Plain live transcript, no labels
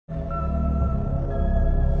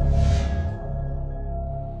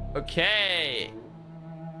Okay.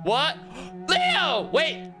 What? Leo!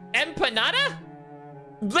 Wait, empanada?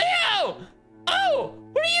 Leo! Oh!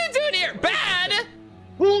 What are you doing here? Bad!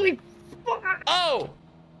 Holy fuck! Oh!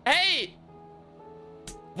 Hey!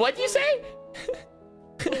 What'd you say?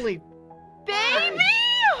 Holy Baby!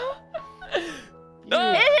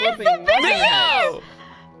 Oh, It is the baby! Leo!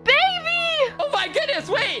 Baby! Oh my goodness,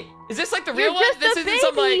 wait! Is this like the You're real one? just This a isn't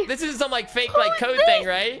some baby. like fake Who's like code this? thing,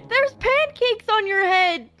 right? There's pancakes on your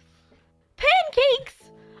head. Pancakes!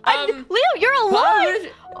 Leo, you're Huh?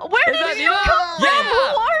 alive! Where Is that did you you? come from? Yeah.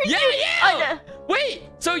 Who are you? Yeah. Wait,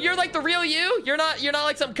 so you're like the real you? You're not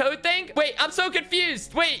like some code thing? Wait, I'm so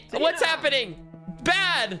confused. Wait, what's happening?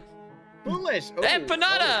 Bad. foolish! Oh,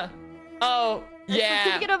 Empanada. Oh, yeah.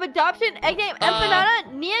 Certificate of adoption, egg name, empanada,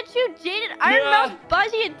 Niachu, Jaden, Iron yeah. Mouse,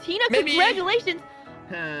 Baji, and Tina. Maybe- Congratulations!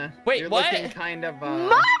 Huh, Wait, you're what? looking kind of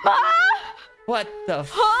Mama! What the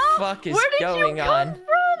Huh? fuck is Where did going you on? come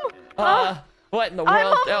from? What in the I'm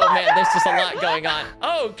world? a Oh man, there's just a lot mother. going on.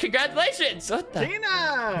 Oh, congratulations. What the?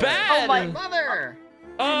 Tina! Bad. Oh my- Mother!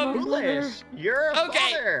 Foolish! You're a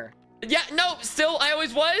Okay. father! Yeah, no, still, I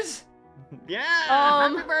always was. Yeah!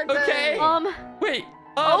 Um, Happy birthday! okay. Wait.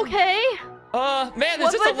 Okay. Man, there's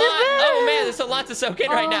What just a was lot. it? Oh man, there's a lot to soak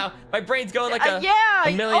in right now. My brain's going like Yeah.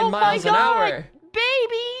 a million Oh miles my an God. hour.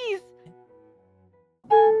 Baby!